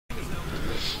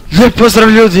Lijep pozdrav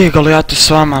ljudi, Golijatu s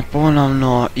vama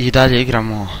ponovno i dalje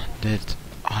igramo Dead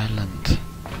Island.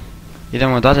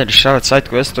 Idemo dalje rješavati side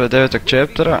questove devetog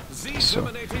chaptera.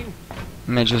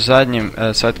 Među zadnjim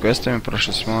side questovima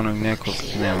prošli smo onog nekog,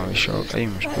 nema više ovoga,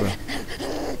 imaš tu je.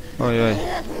 Oj.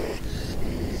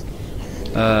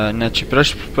 Znači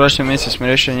prošle misli smo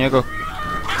riješili njegov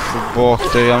bog,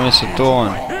 to je ja mislim to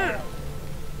on.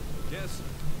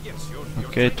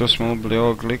 Ok, tu smo ubili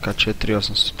ovog lika,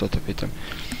 4800, to te pitam.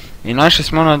 I našli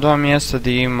smo ona dva mjesta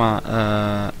gdje ima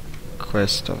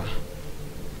questova.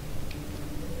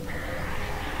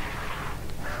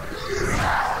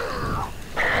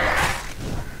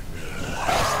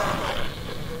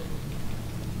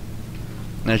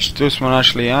 Znači tu smo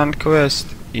našli jedan quest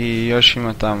i još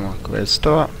ima tamo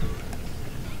questova.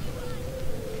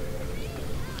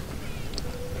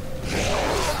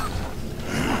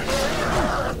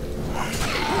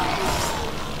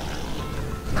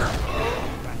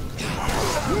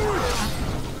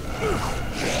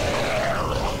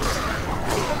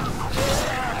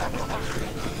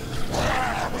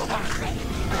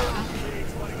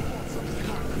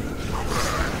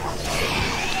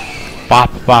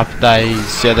 Pap, daj,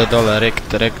 sjeda dole, rekt,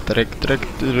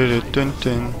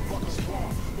 tun.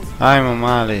 Ajmo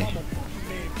mali.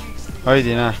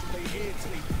 Ojdi na.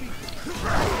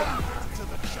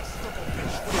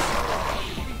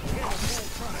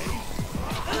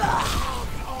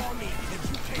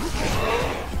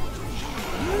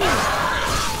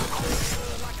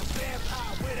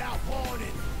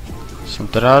 Sam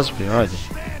te razbio, ajde.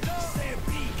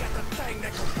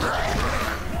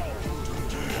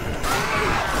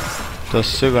 To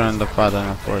si siguran da pada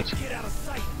na pod.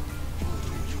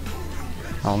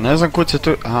 Ali ne znam kud se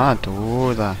tu... Aha,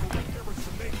 tu da.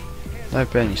 Daj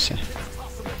penji se.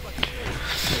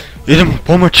 Idemo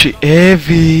pomoći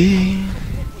Evi.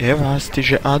 Eva,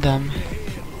 stiže Adam.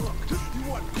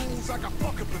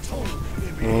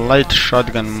 Light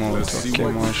shotgun mode,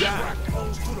 ok, može.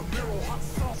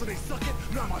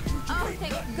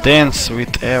 Dance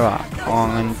with Eva.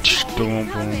 On,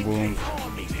 boom.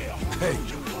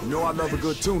 You know I love a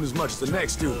good tune as much as the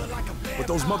next dude, but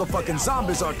those motherfucking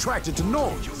zombies are attracted to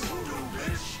noise. Oh,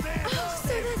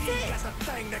 so that's it.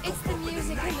 It's the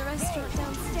music in the restaurant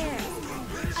downstairs.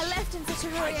 I left in such a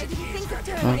hurry I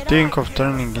didn't think of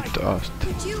turning it off.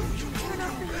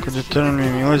 Could you turn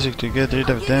me music to get rid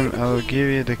of them? I will give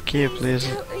you the key, please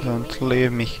don't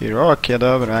leave me here. Ok,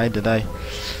 dobro, ajde, daj.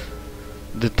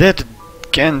 The dead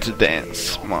can't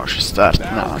dance. Može start.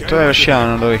 No, to je još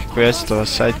jedan od ovih questova,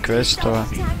 side questova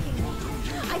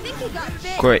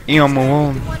koje imamo u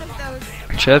ovom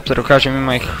chapteru, kažem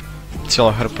ima ih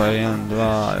cijela hrpa, 1,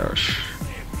 2, još.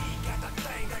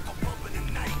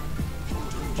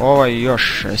 Ovaj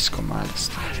još 6 komada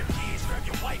stvari.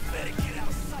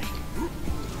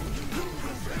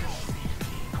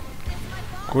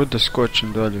 Kud da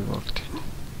skočim dolje u okti?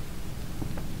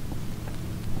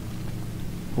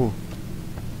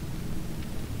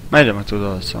 Ma idemo tu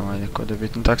dole samo, ajde, kod je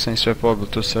bitno, tak sam i sve pobil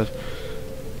tu sad.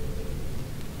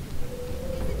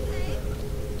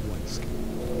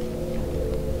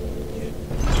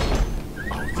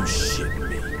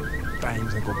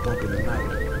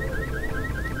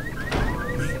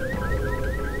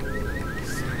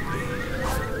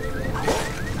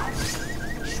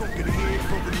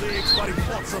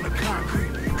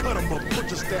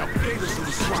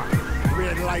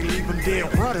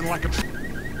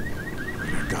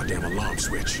 Goddamn alarm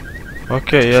switch.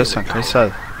 Ok, jesam, kaj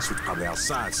sad? Switch probably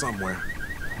outside somewhere.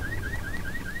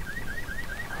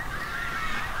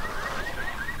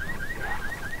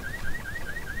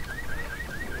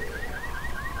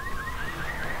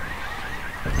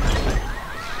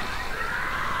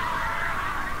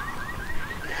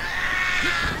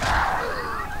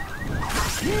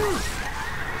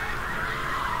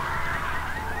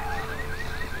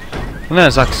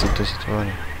 Ne, zak sam to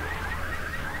zatvorio.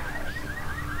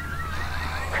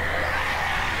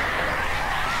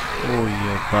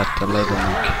 Jebate,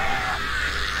 ledenike.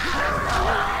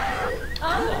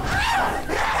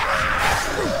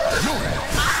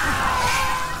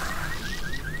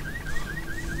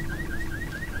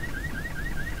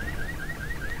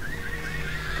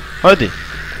 Odi.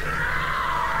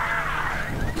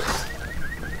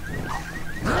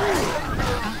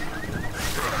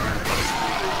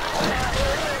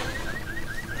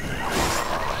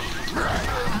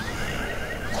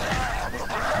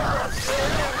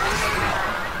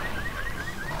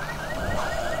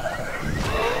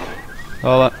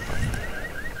 Hvala.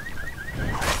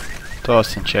 To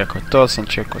sam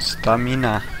čekao,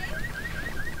 stamina.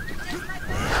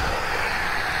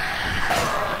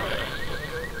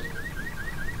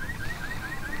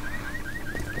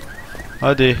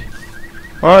 Odi.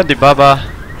 Odi baba.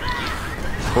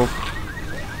 Up.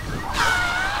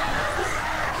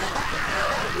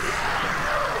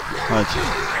 Odi.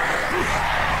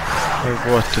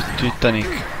 What a Titanic.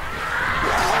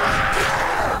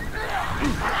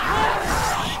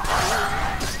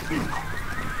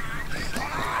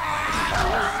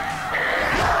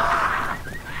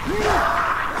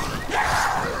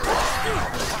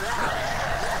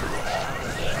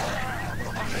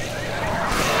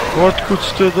 Otkud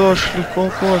ste došli,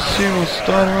 koliko vas ima,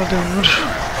 stari ode mrš,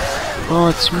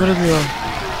 novac smrdlja.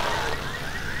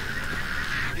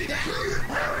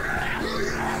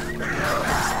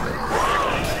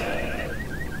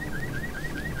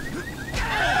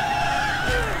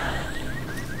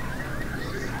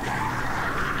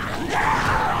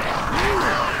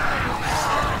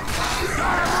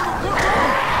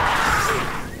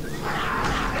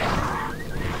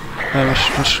 Aj,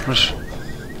 mrš.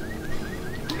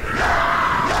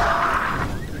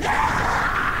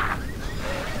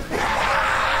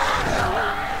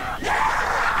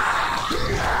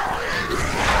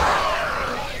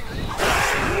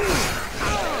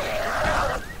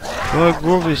 Oj,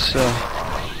 gubi se.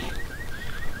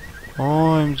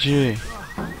 OMG.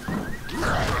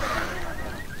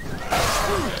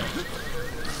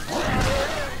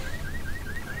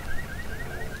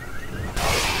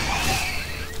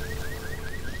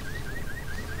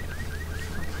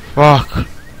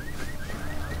 Fuck.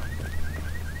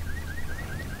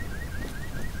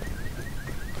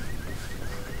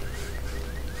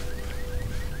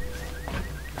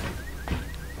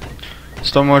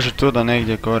 To može tu da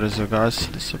negdje gore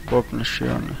zagasi, da se popneš i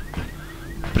ono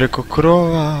preko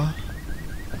krova.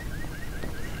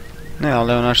 Ne,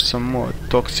 ali evo našao sam mod,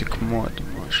 toxic mod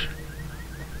može.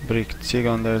 Brick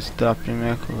cigan da je zdapim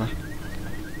nekoga.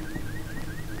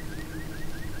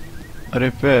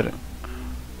 Repair.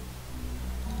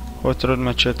 Hot rod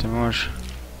mačete može.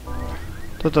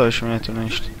 To više mi je to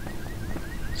ništa.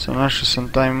 Našao sam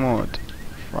taj mod.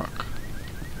 Fuck.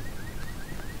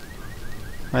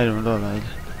 Ajdemo dole, ajde.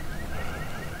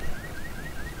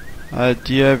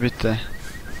 Ajde jebite.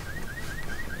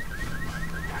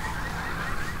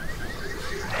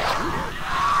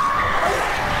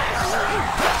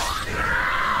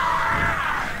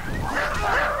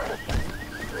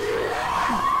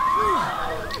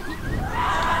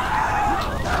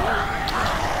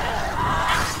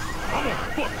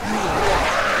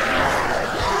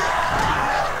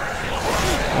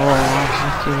 Ovo,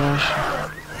 sad ti vaša.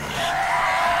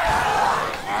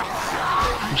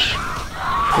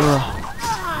 Kurva.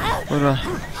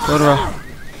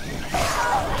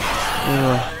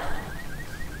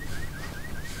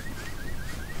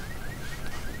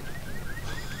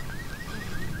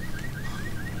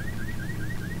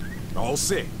 All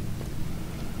set.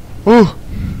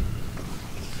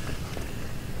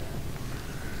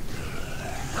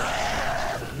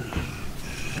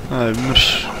 Aj,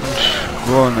 mrš.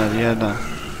 Gonar jedan.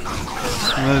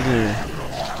 Smrdi.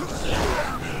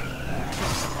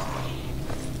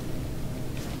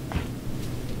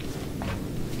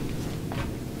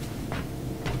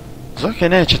 Zakaj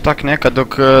neće tak nekad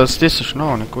dok stisneš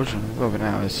novo ne kužem, dobro,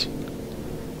 nema vezi.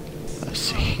 Da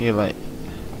si hilaj.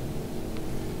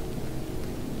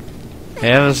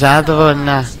 Evo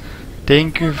zadovoljna.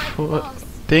 Thank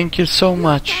you so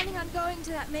much.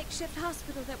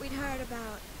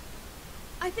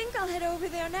 I think I'll head over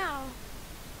there now.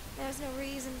 There's no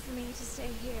reason for me to stay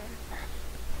here.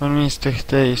 On means to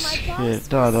stay here.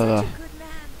 Da.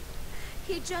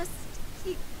 He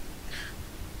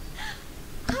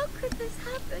How could this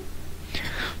happen?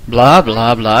 Bla,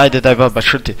 ajde daj baba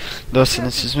šuti. Dosta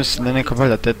ne si izmisli da je neko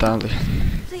bolja teta, ali...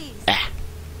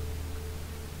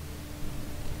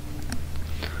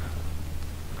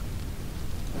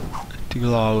 Ti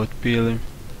glavu otpilim.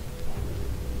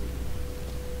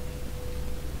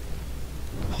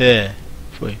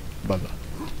 Fuj, baba.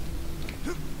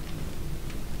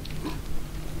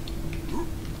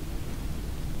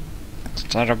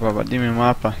 Stara baba, di mi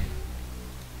mapa?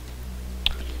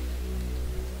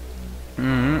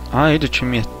 Idući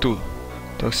mi je tu.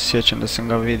 Tako se sjećam da sam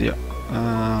ga vidio.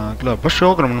 Gledaj, baš je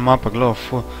ogromna mapa, gledaj,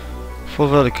 full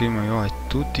velike ima i ovaj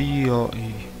tu dio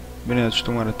i... Brine da ću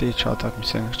tu morat ići, ali tako mi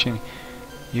se nekak čini.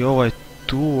 I ovaj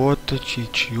tu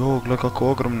otočić i ovo, gledaj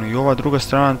kako ogromno. I ova druga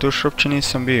strana, tu još uopće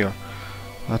nisam bio.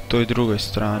 Na toj drugoj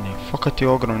strani. Fakat je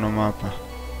ogromna mapa.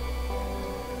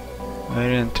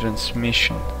 Variant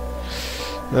transmission.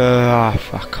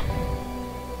 Fuck.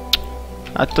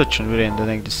 A točno vrijeme da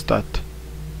negdje stati.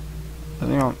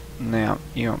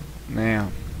 Imam.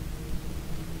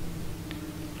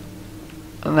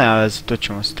 Nema veze, to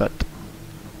ćemo stati.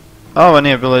 A ovo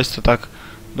nije bilo isto tako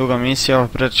duga misija, ovo je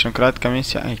prilično kratka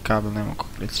misija. Aj, kabel ne mogu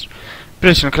prići.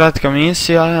 Prilično kratka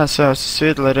misija, ja se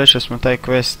svidjela, rešili smo taj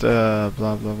quest,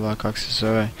 bla bla bla, kak se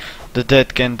zove, The Dead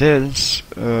Can Dance.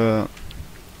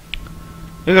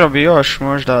 Igrao bi još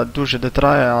možda duže da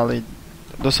traje, ali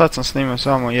do sad sam snimao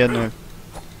samo jedan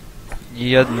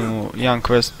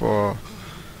quest po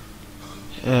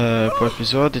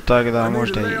epizodi, tako da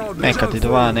možda i nekad i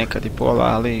dva, nekad i pola,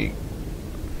 ali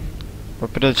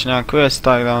poprilično jedan quest,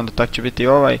 tako da onda tak će biti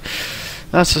ovaj.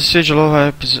 Nadam se sviđala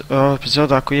ova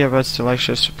epizoda, ako je, bacite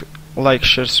like,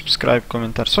 share, subscribe,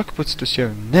 komentar, svaki put se tu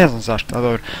sjevim, ne znam zašto, ali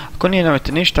dobro. Ako nije,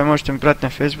 nemojte ništa, možete mi pratiti na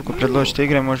Facebooku, predložiti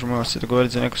igre, možemo se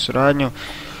dogovoriti za neku suradnju.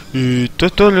 I to je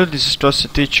to ljudi što se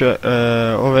tiče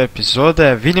ove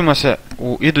epizode, vidimo se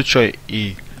u idućoj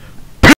i